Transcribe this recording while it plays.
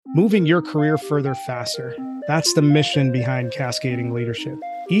moving your career further faster. That's the mission behind Cascading Leadership.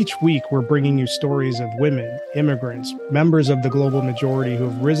 Each week, we're bringing you stories of women, immigrants, members of the global majority who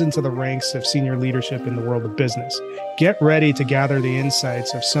have risen to the ranks of senior leadership in the world of business. Get ready to gather the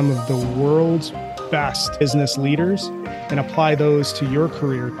insights of some of the world's best business leaders and apply those to your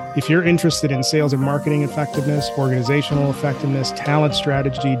career. If you're interested in sales and marketing effectiveness, organizational effectiveness, talent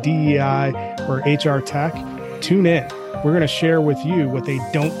strategy, DEI, or HR tech, tune in. We're going to share with you what they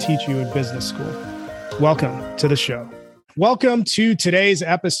don't teach you in business school. Welcome to the show. Welcome to today's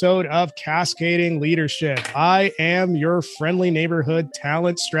episode of Cascading Leadership. I am your friendly neighborhood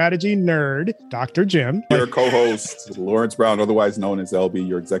talent strategy nerd, Dr. Jim. Your co-host, Lawrence Brown, otherwise known as LB,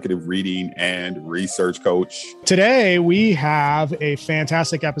 your executive reading and research coach. Today, we have a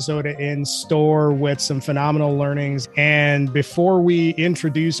fantastic episode in store with some phenomenal learnings. And before we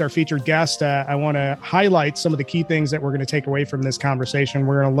introduce our featured guest, I want to highlight some of the key things that we're going to take away from this conversation.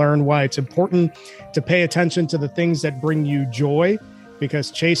 We're going to learn why it's important to pay attention to the things that bring you joy,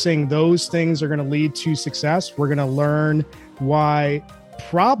 because chasing those things are going to lead to success. We're going to learn why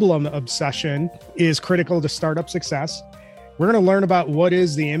problem obsession is critical to startup success. We're going to learn about what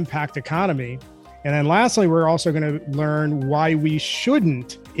is the impact economy. And then lastly, we're also going to learn why we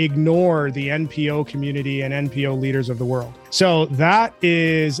shouldn't ignore the NPO community and NPO leaders of the world. So that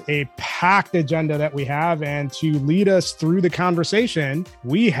is a packed agenda that we have. And to lead us through the conversation,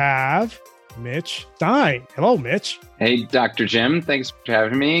 we have Mitch Stein. Hello, Mitch. Hey, Dr. Jim. Thanks for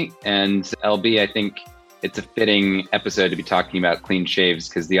having me. And LB, I think it's a fitting episode to be talking about clean shaves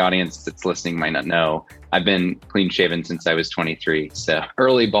because the audience that's listening might not know. I've been clean shaven since I was 23. So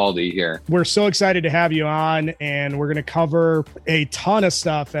early baldy here. We're so excited to have you on, and we're going to cover a ton of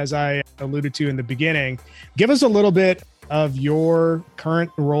stuff, as I alluded to in the beginning. Give us a little bit of your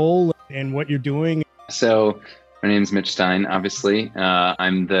current role and what you're doing. So my name is Mitch Stein, obviously.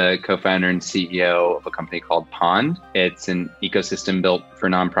 I'm the co-founder and CEO of a company called Pond. It's an ecosystem built for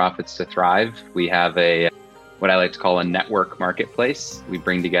nonprofits to thrive. We have what I like to call a network marketplace. We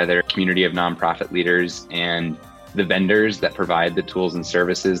bring together a community of nonprofit leaders and the vendors that provide the tools and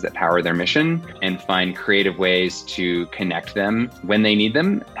services that power their mission and find creative ways to connect them when they need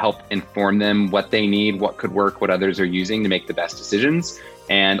them, help inform them what they need, what could work, what others are using to make the best decisions,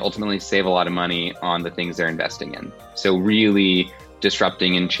 and ultimately save a lot of money on the things they're investing in. So really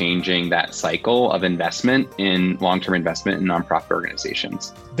disrupting and changing that cycle of investment in long-term investment in nonprofit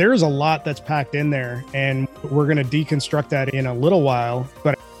organizations. There's a lot that's packed in there, and we're going to deconstruct that in a little while.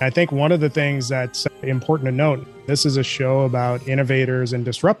 But I think one of the things that's important to note, this is a show about innovators and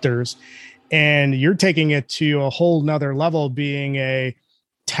disruptors, and you're taking it to a whole nother level, being a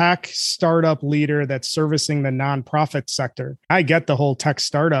tech startup leader that's servicing the nonprofit sector. I get the whole tech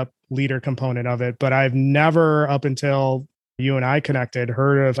startup leader component of it, but I've never, up until you and I connected,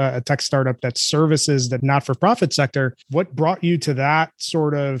 heard of a tech startup that services the not-for-profit sector. What brought you to that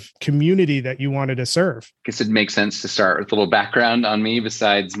sort of community that you wanted to serve? I guess it makes sense to start with a little background on me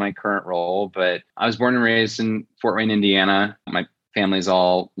besides my current role, but I was born and raised in Fort Wayne, Indiana. My family's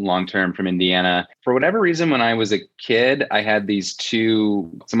all long-term from Indiana. For whatever reason, when I was a kid, I had these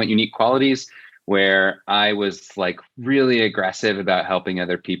two somewhat unique qualities where I was like really aggressive about helping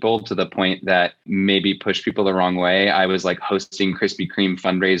other people to the point that maybe pushed people the wrong way. I was like hosting Krispy Kreme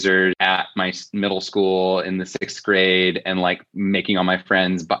fundraisers at my middle school in the 6th grade and like making all my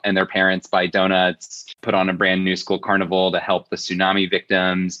friends and their parents buy donuts, put on a brand new school carnival to help the tsunami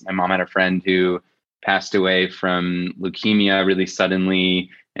victims. My mom had a friend who passed away from leukemia really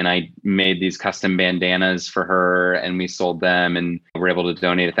suddenly. And I made these custom bandanas for her and we sold them and were able to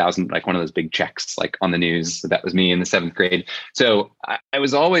donate 1,000, like one of those big checks, like on the news. So that was me in the 7th grade. So I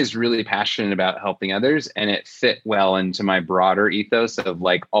was always really passionate about helping others, and it fit well into my broader ethos of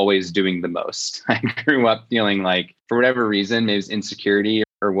like always doing the most. I grew up feeling like, for whatever reason, maybe it was insecurity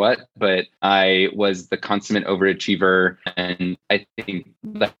or what, but I was the consummate overachiever. And I think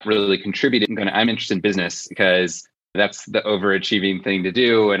that really contributed. I'm interested in business because that's the overachieving thing to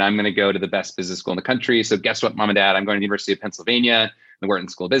do. And I'm going to go to the best business school in the country. So guess what, Mom and Dad, I'm going to the University of Pennsylvania, the Wharton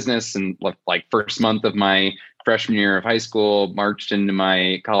School of Business. And like first month of my freshman year of high school, marched into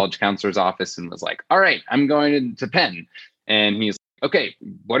my college counselor's office and was like, all right, I'm going to Penn. And he's like, okay,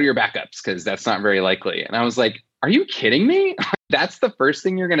 what are your backups? Because that's not very likely. And I was like, are you kidding me? That's the first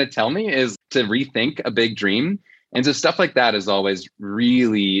thing you're going to tell me is to rethink a big dream. And so stuff like that has always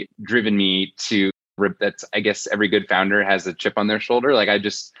really driven me to, that's, I guess every good founder has a chip on their shoulder. Like I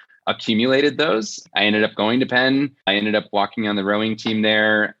just accumulated those. I ended up going to Penn. I ended up walking on the rowing team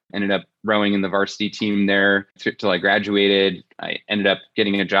there, ended up rowing in the varsity team there till I graduated. I ended up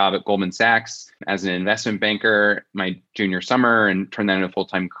getting a job at Goldman Sachs as an investment banker my junior summer and turned that into a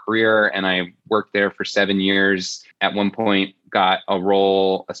full-time career. And I worked there for 7 years. At one point, got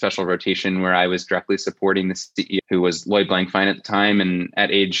a special rotation where I was directly supporting the CEO, who was Lloyd Blankfein at the time. And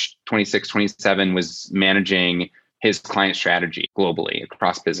at age 26, 27, was managing his client strategy globally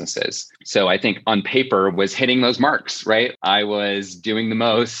across businesses. So I think on paper was hitting those marks, right? I was doing the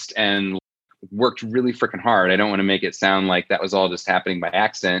most and worked really freaking hard. I don't want to make it sound like that was all just happening by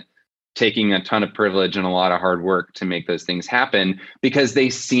accident, taking a ton of privilege and a lot of hard work to make those things happen because they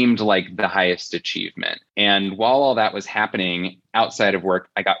seemed like the highest achievement. And while all that was happening outside of work,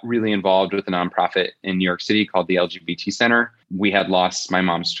 I got really involved with a nonprofit in New York City called the LGBT Center. We had lost my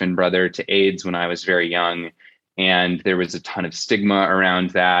mom's twin brother to AIDS when I was very young. And there was a ton of stigma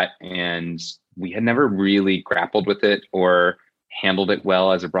around that. And we had never really grappled with it or handled it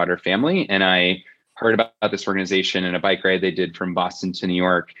well as a broader family. And I heard about this organization in a bike ride they did from Boston to New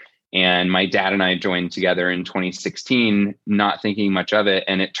York. And my dad and I joined together in 2016, not thinking much of it.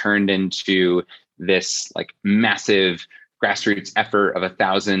 And it turned into this like massive grassroots effort of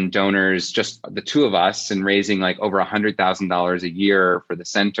 1,000 donors, just the two of us, and raising like over $100,000 a year for the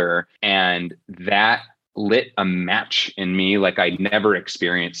center. And that lit a match in me like I'd never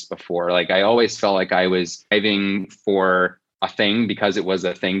experienced before. Like I always felt like I was striving for a thing because it was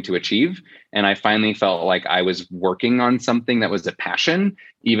a thing to achieve. And I finally felt like I was working on something that was a passion,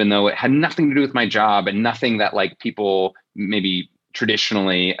 even though it had nothing to do with my job and nothing that like people maybe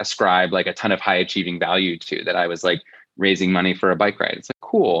traditionally ascribe like a ton of high achieving value to, that I was like raising money for a bike ride. It's like,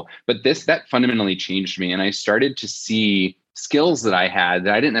 cool. But that fundamentally changed me. And I started to see skills that I had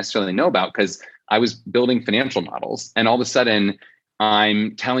that I didn't necessarily know about because I was building financial models. And all of a sudden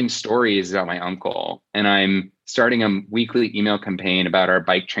I'm telling stories about my uncle, and I'm starting a weekly email campaign about our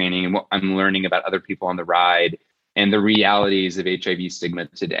bike training and what I'm learning about other people on the ride and the realities of HIV stigma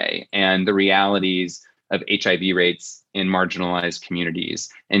today and the realities of HIV rates in marginalized communities,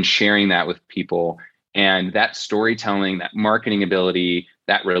 and sharing that with people. And that storytelling, that marketing ability,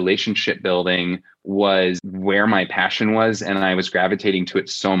 that relationship building was where my passion was. And I was gravitating to it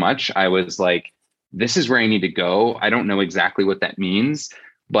so much. I was like, this is where I need to go. I don't know exactly what that means,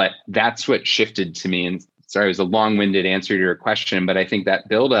 but that's what shifted to me. And sorry, it was a long-winded answer to your question, but I think that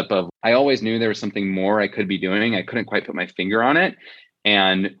buildup of, I always knew there was something more I could be doing. I couldn't quite put my finger on it.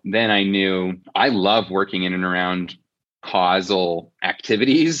 And then I knew I love working in and around causal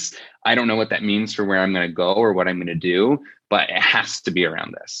activities. I don't know what that means for where I'm going to go or what I'm going to do, but it has to be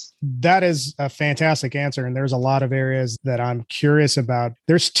around this. That is a fantastic answer. And there's a lot of areas that I'm curious about.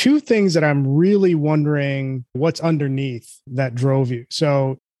 There's two things that I'm really wondering what's underneath that drove you.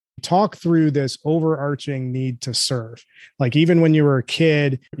 So talk through this overarching need to serve. Like even when you were a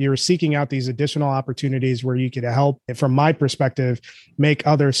kid, you were seeking out these additional opportunities where you could help, from my perspective, make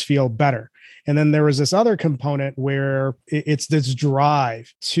others feel better. And then there was this other component where it's this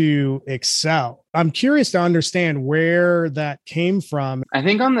drive to excel. I'm curious to understand where that came from. I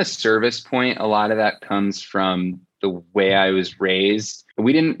think on the service point, a lot of that comes from the way I was raised.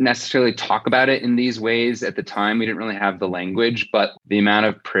 We didn't necessarily talk about it in these ways at the time. We didn't really have the language, but the amount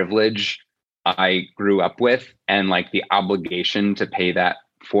of privilege I grew up with and like the obligation to pay that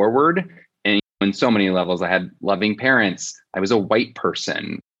forward. And in so many levels, I had loving parents. I was a white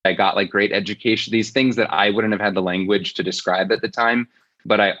person. I got like great education, these things that I wouldn't have had the language to describe at the time.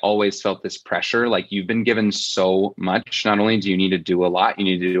 But I always felt this pressure, like you've been given so much. Not only do you need to do a lot, you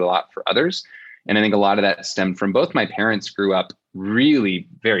need to do a lot for others. And I think a lot of that stemmed from both my parents grew up really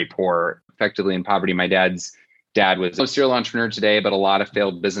very poor, effectively in poverty. My dad's dad was a serial entrepreneur today, but a lot of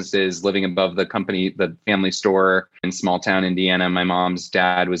failed businesses, living above the family store in small town Indiana. My mom's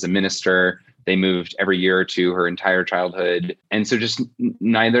dad was a minister. They moved every year or two her entire childhood. And so just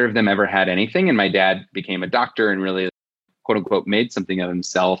neither of them ever had anything. And my dad became a doctor and really, quote unquote, made something of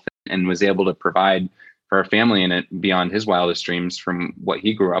himself and was able to provide for our family and it beyond his wildest dreams from what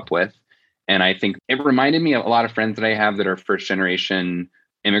he grew up with. And I think it reminded me of a lot of friends that I have that are first generation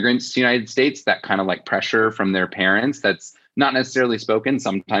immigrants to the United States, that kind of like pressure from their parents that's not necessarily spoken,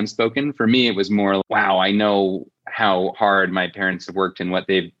 sometimes spoken. For me, it was more like, wow, I know how hard my parents have worked and what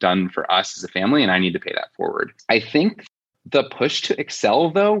they've done for us as a family, and I need to pay that forward. I think the push to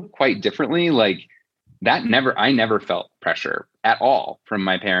excel, though, quite differently, like that I never felt pressure at all from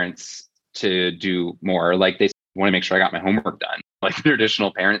my parents to do more. Like they want to make sure I got my homework done, like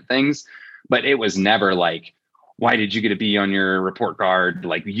traditional parent things. But it was never like, why did you get a B on your report card?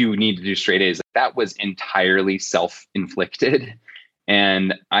 Like you need to do straight A's. That was entirely self-inflicted.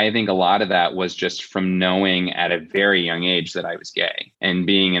 And I think a lot of that was just from knowing at a very young age that I was gay and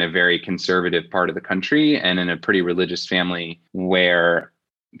being in a very conservative part of the country and in a pretty religious family where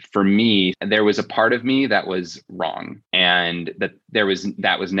for me, there was a part of me that was wrong and that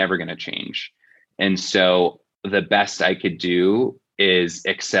was never going to change. And so the best I could do is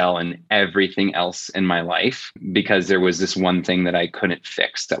excel in everything else in my life because there was this one thing that I couldn't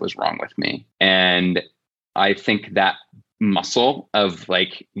fix that was wrong with me. And I think that muscle of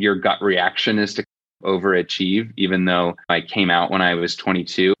like your gut reaction is to overachieve, even though I came out when I was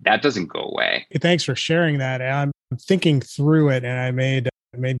 22, that doesn't go away. Thanks for sharing that. I'm thinking through it and I made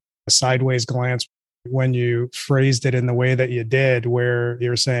a sideways glance when you phrased it in the way that you did, where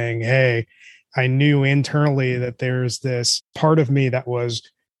you're saying, hey, I knew internally that there's this part of me that was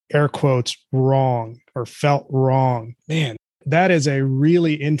air quotes wrong or felt wrong. Man, that is a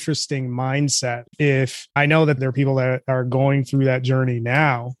really interesting mindset. If I know that there are people that are going through that journey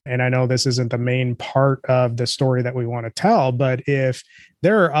now, and I know this isn't the main part of the story that we want to tell, but if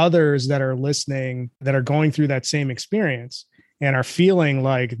there are others that are listening that are going through that same experience and are feeling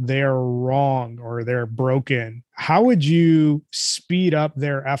like they're wrong or they're broken, how would you speed up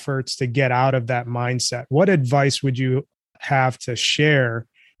their efforts to get out of that mindset? What advice would you have to share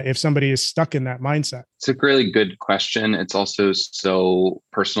if somebody is stuck in that mindset? It's a really good question. It's also so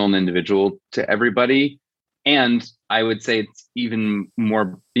personal and individual to everybody. And I would say it's even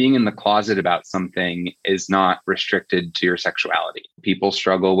more being in the closet about something is not restricted to your sexuality. People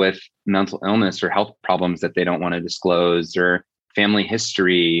struggle with mental illness or health problems that they don't want to disclose, or family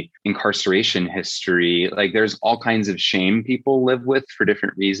history, incarceration history. Like there's all kinds of shame people live with for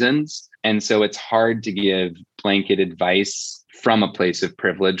different reasons. And so it's hard to give blanket advice from a place of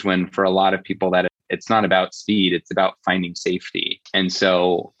privilege when for a lot of people that it's not about speed, it's about finding safety. And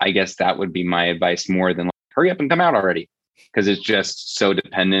so I guess that would be my advice more than like, hurry up and come out already, because it's just so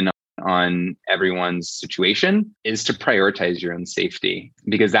dependent on everyone's situation, is to prioritize your own safety,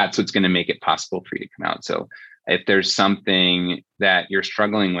 because that's what's going to make it possible for you to come out. So if there's something that you're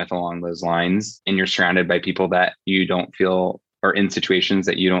struggling with along those lines and you're surrounded by people that you don't feel, or in situations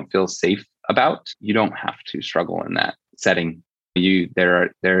that you don't feel safe about, you don't have to struggle in that setting.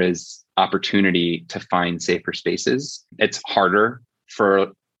 There is opportunity to find safer spaces. It's harder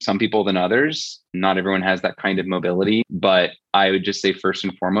for some people than others. Not everyone has that kind of mobility, but I would just say first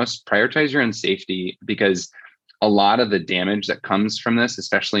and foremost, prioritize your own safety, because a lot of the damage that comes from this,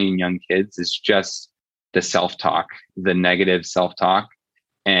 especially in young kids, is just the self-talk, the negative self-talk.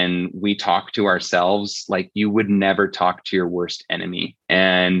 And we talk to ourselves like you would never talk to your worst enemy.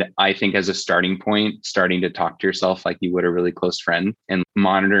 And I think as a starting point, starting to talk to yourself like you would a really close friend and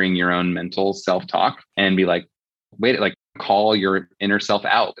monitoring your own mental self-talk and be like, wait, like call your inner self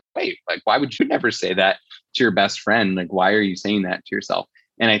out. Wait, like, why would you never say that to your best friend? Like, why are you saying that to yourself?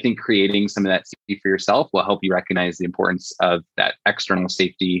 And I think creating some of that safety for yourself will help you recognize the importance of that external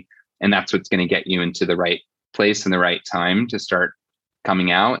safety. And that's what's going to get you into the right place and the right time to start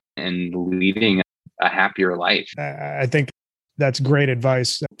coming out and leading a happier life. I think that's great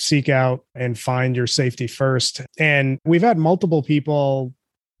advice. Seek out and find your safety first. And we've had multiple people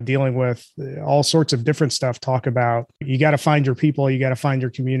dealing with all sorts of different stuff talk about you got to find your people, you got to find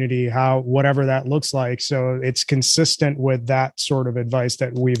your community, whatever that looks like. So it's consistent with that sort of advice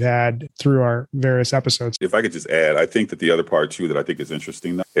that we've had through our various episodes. If I could just add, I think that the other part too that I think is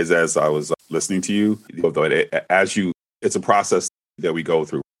interesting is as I was listening to you, it's a process that we go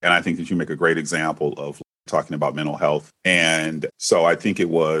through. And I think that you make a great example of talking about mental health. And so I think it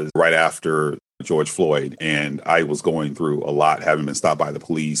was right after George Floyd, and I was going through a lot, having been stopped by the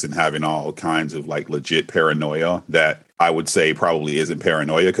police and having all kinds of like legit paranoia that I would say probably isn't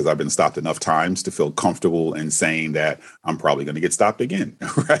paranoia, because I've been stopped enough times to feel comfortable in saying that I'm probably going to get stopped again,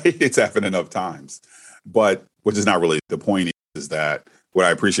 right? It's happened enough times. But which is not really the point, is that what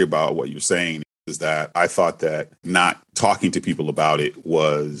I appreciate about what you're saying is that I thought that not talking to people about it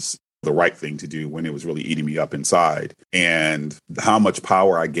was the right thing to do when it was really eating me up inside, and how much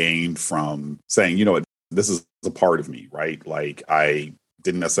power I gained from saying, you know what, this is a part of me, right? Like I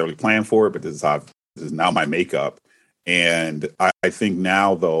didn't necessarily plan for it, but this is now my makeup. And I think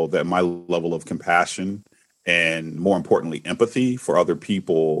now though that my level of compassion and more importantly, empathy for other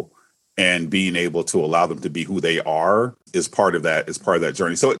people and being able to allow them to be who they are is part of that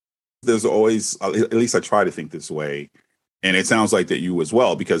journey. So there's always, at least I try to think this way. And it sounds like that you as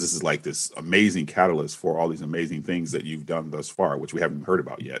well, because this is like this amazing catalyst for all these amazing things that you've done thus far, which we haven't heard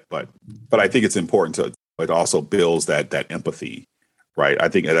about yet. But I think it's important to, it also builds that empathy, right? I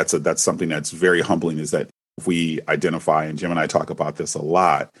think that's something that's very humbling, is that if we identify, and Jim and I talk about this a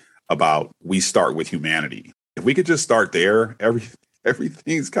lot, about we start with humanity. If we could just start there,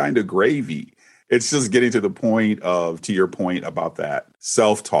 everything's kind of gravy. It's just getting to the point of, to your point about that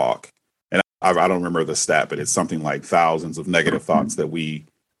self-talk. And I don't remember the stat, but it's something like thousands of negative thoughts that we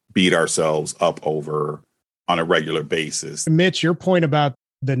beat ourselves up over on a regular basis. Mitch, your point about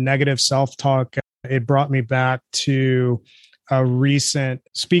the negative self-talk, it brought me back to a recent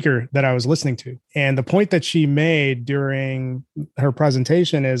speaker that I was listening to. And the point that she made during her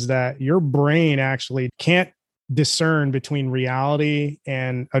presentation is that your brain actually can't discern between reality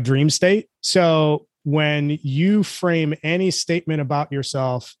and a dream state. So when you frame any statement about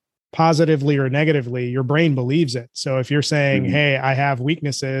yourself positively or negatively, your brain believes it. So if you're saying, hey, I have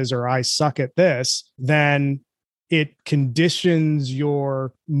weaknesses or I suck at this, then it conditions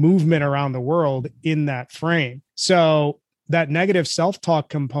your movement around the world in that frame. So that negative self-talk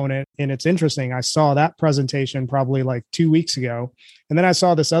component, and it's interesting, I saw that presentation probably like 2 weeks ago. And then I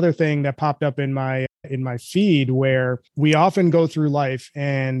saw this other thing that popped up in my feed where we often go through life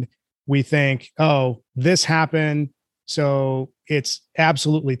and we think, oh, this happened, so it's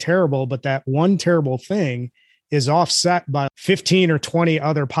absolutely terrible. But that one terrible thing is offset by 15 or 20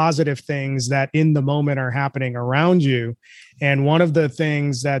 other positive things that in the moment are happening around you. And one of the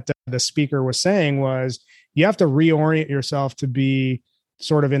things that the speaker was saying was, you have to reorient yourself to be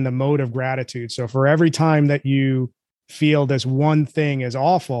sort of in the mode of gratitude. So for every time that you feel this one thing is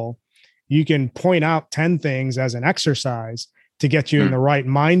awful, you can point out 10 things as an exercise to get you in the right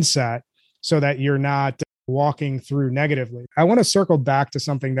mindset so that you're not walking through negatively. I want to circle back to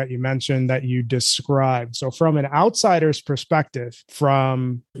something that you mentioned that you described. So from an outsider's perspective,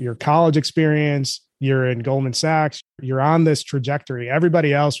 from your college experience, you're in Goldman Sachs, you're on this trajectory.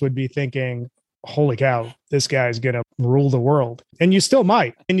 Everybody else would be thinking, holy cow, this guy's going to rule the world. And you still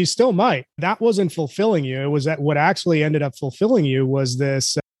might. That wasn't fulfilling you. It was that what actually ended up fulfilling you was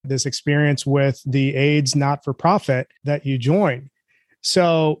this experience with the AIDS not-for-profit that you joined.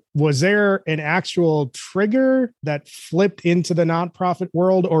 So was there an actual trigger that flipped into the nonprofit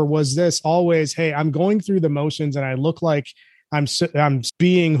world, or was this always, hey, I'm going through the motions and I look like I'm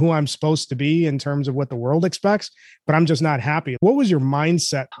being who I'm supposed to be in terms of what the world expects, but I'm just not happy? What was your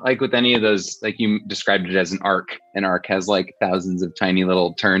mindset? Like with any of those, like you described it as an arc. An arc has like thousands of tiny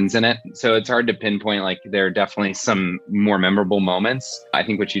little turns in it. So it's hard to pinpoint. Like there are definitely some more memorable moments. I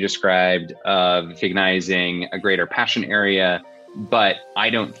think what you described of recognizing a greater passion area, but I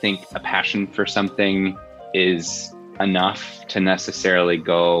don't think a passion for something is enough to necessarily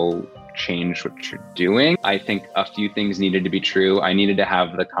go change what you're doing. I think a few things needed to be true. I needed to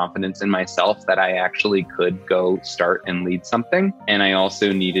have the confidence in myself that I actually could go start and lead something. And I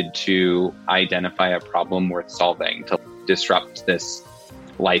also needed to identify a problem worth solving to disrupt this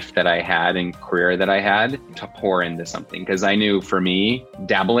life that I had and career that I had, to pour into something. Because I knew for me,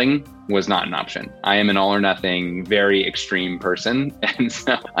 dabbling was not an option. I am an all or nothing, very extreme person. And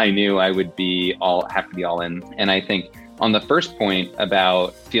so I knew I would have to be all in. And I think on the first point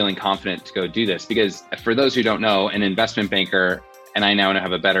about feeling confident to go do this, because for those who don't know, an investment banker, and I now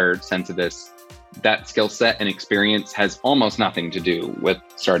have a better sense of this, that skill set and experience has almost nothing to do with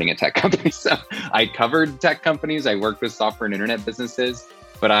starting a tech company. So I covered tech companies. I worked with software and internet businesses,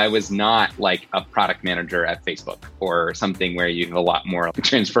 but I was not like a product manager at Facebook or something where you have a lot more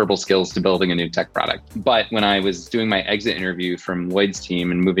transferable skills to building a new tech product. But when I was doing my exit interview from Lloyd's team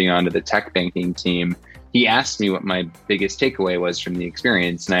and moving on to the tech banking team, he asked me what my biggest takeaway was from the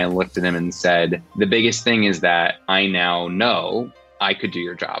experience. And I looked at him and said, the biggest thing is that I now know I could do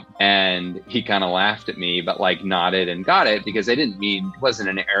your job. And he kind of laughed at me, but like nodded and got it, because I didn't mean, it wasn't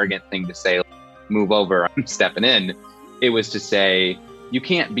an arrogant thing to say, move over, I'm stepping in. It was to say, you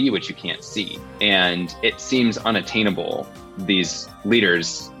can't be what you can't see. And it seems unattainable, these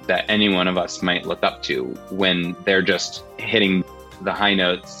leaders that any one of us might look up to, when they're just hitting the high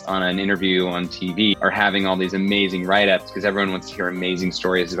notes on an interview on TV or having all these amazing write-ups, because everyone wants to hear amazing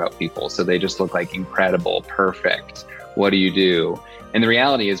stories about people. So they just look like incredible, perfect. What do you do? And the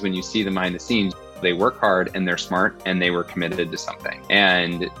reality is, when you see them behind the scenes, they work hard and they're smart and they were committed to something.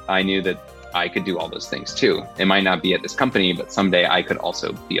 And I knew that I could do all those things too. It might not be at this company, but someday I could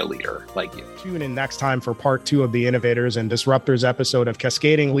also be a leader like you. Tune in next time for part 2 of the Innovators and Disruptors episode of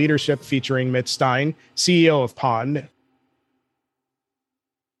Cascading Leadership, featuring Mitch Stein, CEO of Pond.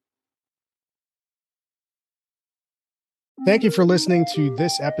 Thank you for listening to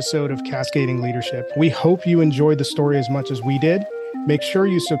this episode of Cascading Leadership. We hope you enjoyed the story as much as we did. Make sure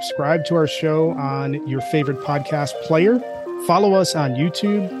you subscribe to our show on your favorite podcast player. Follow us on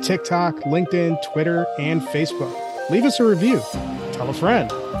YouTube, TikTok, LinkedIn, Twitter, and Facebook. Leave us a review. Tell a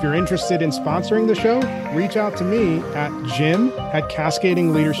friend. If you're interested in sponsoring the show, reach out to me at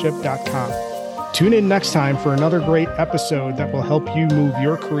jim@cascadingleadership.com. Tune in next time for another great episode that will help you move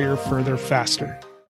your career further faster.